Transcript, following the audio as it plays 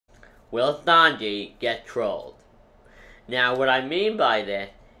will Sanji get trolled? Now, what I mean by this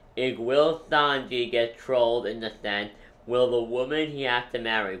is, will Sanji get trolled in the sense, will the woman he has to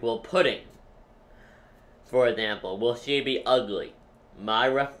marry, will Pudding, for example, will she be ugly? My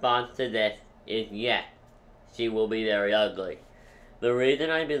response to this is yes, she will be very ugly. The reason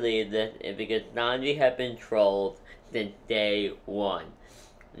I believe this is because Sanji has been trolled since day one.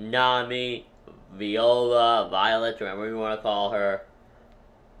 Nami, Viola, Violet, whatever you want to call her,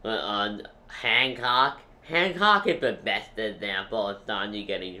 Hancock. Hancock is the best example of Sanji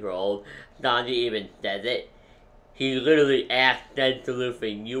getting trolled. Sanji even says it. He literally said to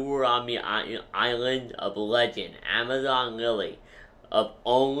Luffy, "You were on the island of legend, Amazon Lily, of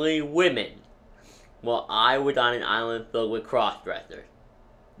only women, while I was on an island filled with cross-dressers.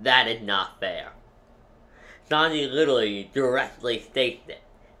 That is not fair." Sanji literally directly states it.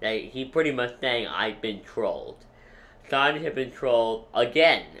 That he pretty much saying, I've been trolled. Sanji has been trolled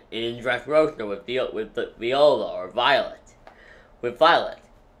again in Dressrosa with Viola or Violet. With Violet,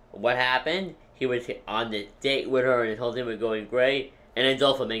 what happened? He was on this date with her and his whole thing was going great, and then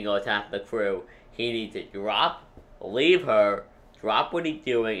Doflamingo attacked the crew. He needs to leave her, drop what he's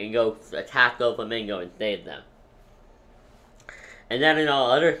doing, and go attack Doflamingo and save them. And then in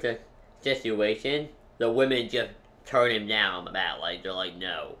all other situations, the women just turn him down about, like, they're like,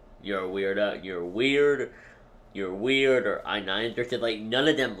 no, you're a weirdo, you're weird, or I'm not interested. Like, none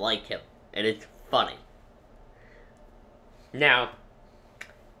of them like him, and it's funny. Now,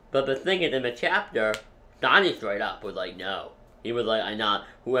 but the thing is, in the chapter, Sanji straight up was like, no. He was like,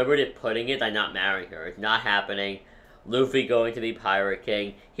 whoever is Pudding it, I'm not marrying her. It's not happening. Luffy going to be Pirate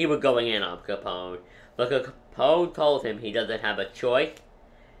King. He was going in on Capone. But Capone told him he doesn't have a choice.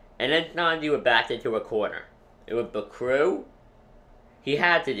 And then Sanji was backed into a corner. It was the crew. He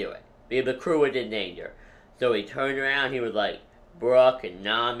had to do it, because the crew was in danger. So he turned around, he was like, Brook and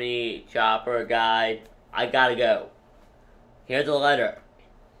Nami, Chopper, Guide, I gotta go. Here's a letter.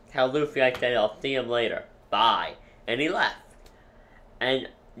 Tell Luffy I said I'll see him later. Bye. And he left. And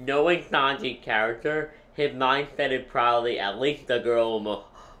knowing Sanji's character, his mindset is probably, at least the girl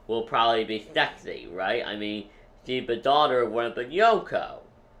will probably be sexy, right? I mean, she's the daughter of one of the Yoko.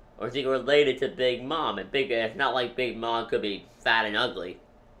 Or she's related to Big Mom. And it's not like Big Mom could be fat and ugly.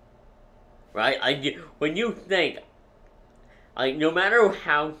 Right? When you think, like, no matter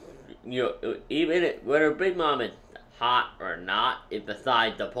how, even whether Big Mom is hot or not is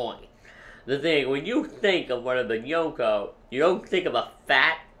beside the point. The thing, when you think of one of the Yoko, you don't think of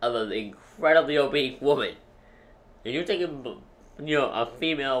an incredibly obese woman. And you think of, a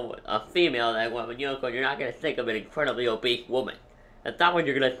female that one of the Yoko, you're not going to think of an incredibly obese woman. That's not what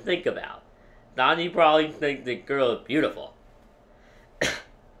you're going to think about. Sanji probably thinks the girl is beautiful.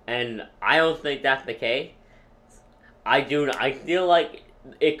 And I don't think that's the case. I feel like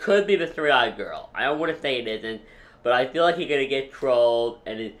it could be the three-eyed girl. I don't want to say it isn't, but I feel like he's gonna get trolled.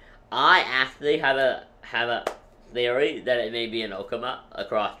 And I actually have a theory that it may be an Okama, a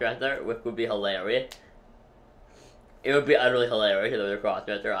crossdresser, which would be hilarious. It would be utterly hilarious if it was a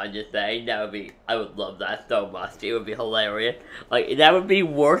crossdresser. I'm just saying I would love that so much. It would be hilarious. Like, that would be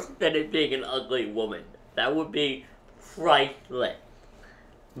worse than it being an ugly woman. That would be priceless.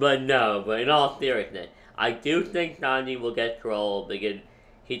 But in all seriousness, I do think Sanji will get trolled because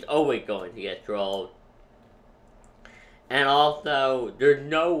he's always going to get trolled. And also, there's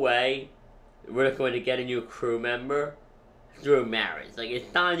no way we're going to get a new crew member through marriage. Like,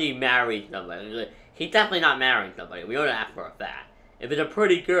 if Sanji marries somebody, he's definitely not marrying somebody. We know that for a fact. If it's a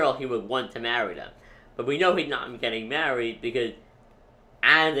pretty girl, he would want to marry them. But we know he's not getting married because,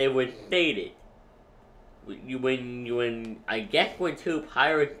 as it was stated, when two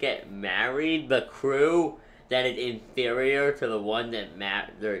pirates get married, the crew that is inferior to the one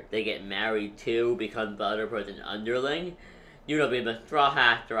that they get married to becomes the other person's underling. Because the Straw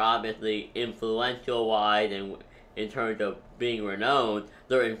Hats are obviously influential-wise and in terms of being renowned,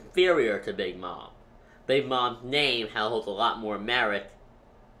 they're inferior to Big Mom. Big Mom's name holds a lot more merit.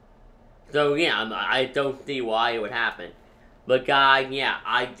 So yeah, I don't see why it would happen. But guys, yeah,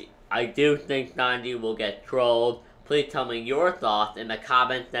 I do think Sanji will get trolled. Please tell me your thoughts in the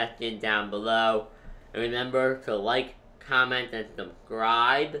comment section down below. And remember to like, comment, and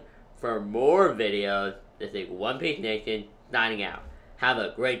subscribe for more videos. This is One Piece Nation signing out. Have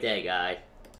a great day, guys.